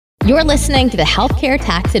You're listening to the Healthcare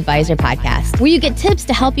Tax Advisor Podcast, where you get tips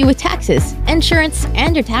to help you with taxes, insurance,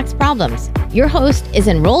 and your tax problems. Your host is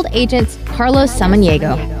enrolled agent Carlos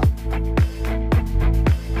Samaniego.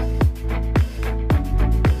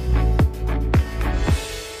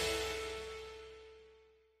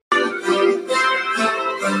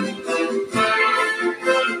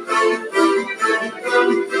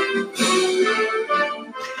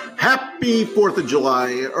 Happy 4th of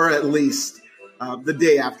July, or at least the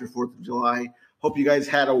day after 4th of July. Hope you guys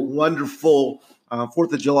had a wonderful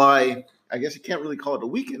 4th of July. I guess you can't really call it a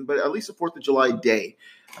weekend, but at least a 4th of July day.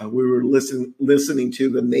 We were listening to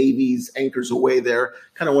the Navy's Anchors Away there,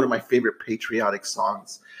 kind of one of my favorite patriotic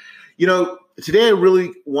songs. You know, today I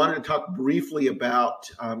really wanted to talk briefly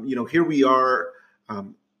about, here we are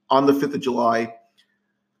on the 5th of July.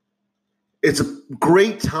 It's a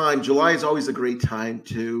great time. July is always a great time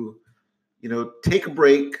to, take a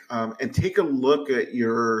break and take a look at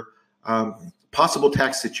your possible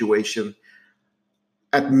tax situation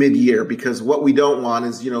at mid-year, because what we don't want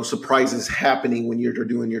is, surprises happening when you're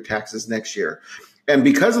doing your taxes next year. And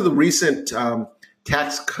because of the recent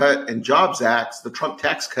Tax Cut and Jobs Acts, the Trump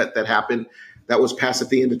tax cut that happened, that was passed at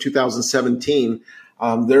the end of 2017,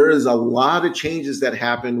 there is a lot of changes that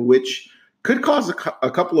happened, which could cause a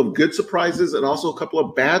couple of good surprises and also a couple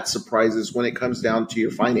of bad surprises when it comes down to your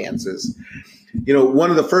finances. One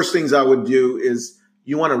of the first things I would do is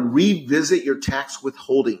you want to revisit your tax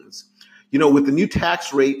withholdings. With the new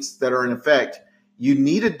tax rates that are in effect, you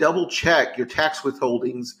need to double check your tax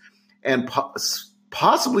withholdings and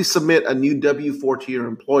possibly submit a new W4 to your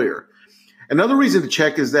employer. Another reason to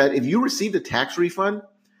check is that if you received a tax refund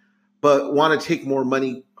but want to take more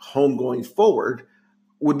money home going forward,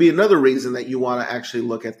 would be another reason that you want to actually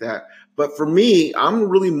look at that. But for me, I'm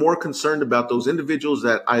really more concerned about those individuals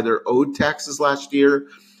that either owed taxes last year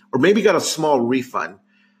or maybe got a small refund.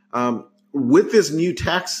 With this new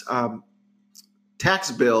tax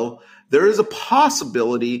bill, there is a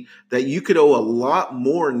possibility that you could owe a lot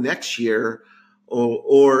more next year,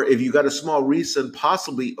 or if you got a small refund,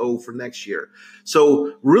 possibly owe for next year.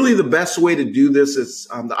 So really the best way to do this is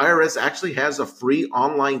the IRS actually has a free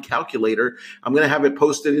online calculator. I'm going to have it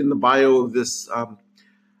posted in the bio of this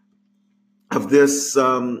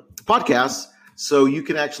podcast, so you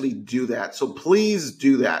can actually do that. So please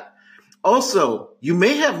do that. Also, you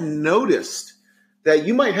may have noticed that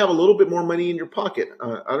you might have a little bit more money in your pocket.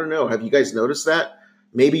 I don't know. Have you guys noticed that?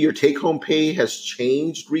 Maybe your take-home pay has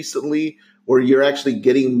changed recently, where you're actually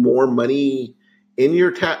getting more money in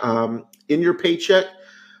your paycheck.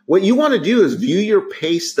 What you want to do is view your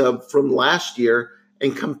pay stub from last year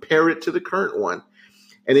and compare it to the current one.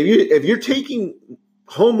 And if you're taking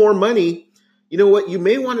home more money, what you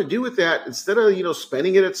may want to do with that, instead of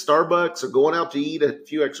spending it at Starbucks or going out to eat a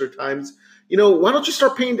few extra times, why don't you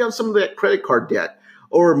start paying down some of that credit card debt?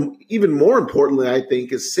 Or even more importantly, I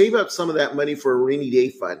think, is save up some of that money for a rainy day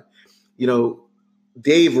fund.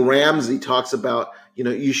 Dave Ramsey talks about,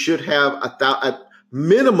 you should have a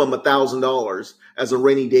minimum $1,000 as a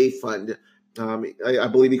rainy day fund. I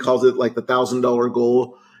believe he calls it like the $1,000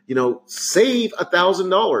 goal. Save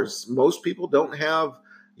 $1,000. Most people don't have,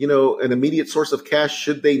 an immediate source of cash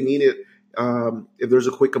should they need it if there's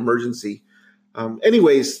a quick emergency.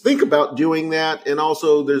 Anyways, think about doing that. And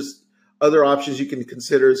also there's other options you can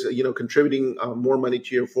consider, contributing more money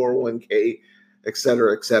to your 401k, et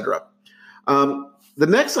cetera, et cetera. The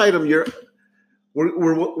next item we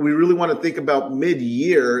really want to think about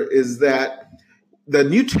mid-year is that the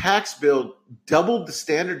new tax bill doubled the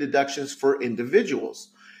standard deductions for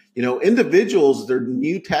individuals. Individuals, their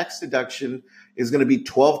new tax deduction is going to be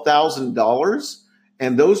 $12,000,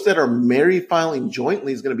 and those that are married filing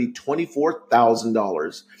jointly is going to be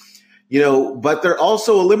 $24,000. But they're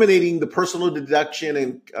also eliminating the personal deduction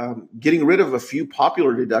and getting rid of a few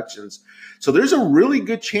popular deductions. So there's a really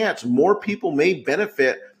good chance more people may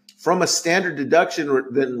benefit from a standard deduction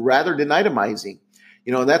rather than itemizing.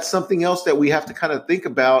 And that's something else that we have to kind of think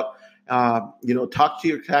about. Talk to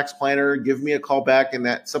your tax planner, give me a call back, and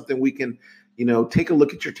that's something we can, take a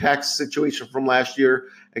look at your tax situation from last year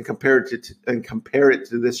and compare it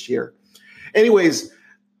to this year. Anyways,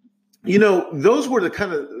 those were the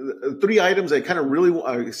kind of three items I kind of really,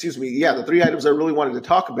 the three items I really wanted to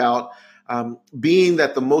talk about, being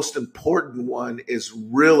that the most important one is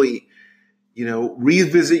really,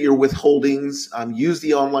 revisit your withholdings, use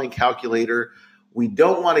the online calculator. We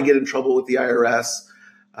don't want to get in trouble with the IRS.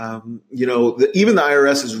 Even the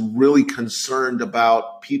IRS is really concerned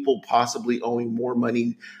about people possibly owing more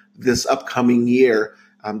money this upcoming year.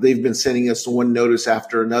 They've been sending us one notice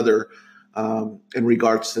after another in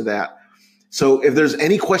regards to that. So if there's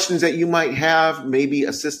any questions that you might have, maybe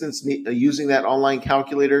assistance using that online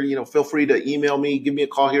calculator, feel free to email me, give me a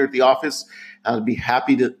call here at the office. I'd be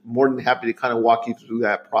more than happy to kind of walk you through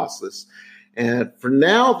that process. And for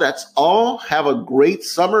now, that's all. Have a great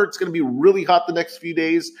summer. It's going to be really hot the next few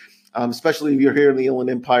days, especially if you're here in the Inland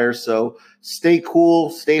Empire. So stay cool,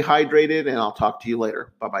 stay hydrated, and I'll talk to you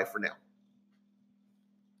later. Bye-bye for now.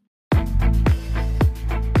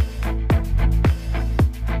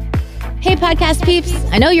 Hey, podcast peeps.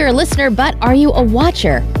 I know you're a listener, but are you a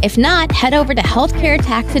watcher? If not, head over to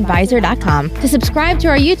healthcaretaxadvisor.com to subscribe to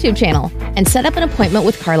our YouTube channel and set up an appointment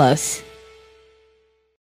with Carlos.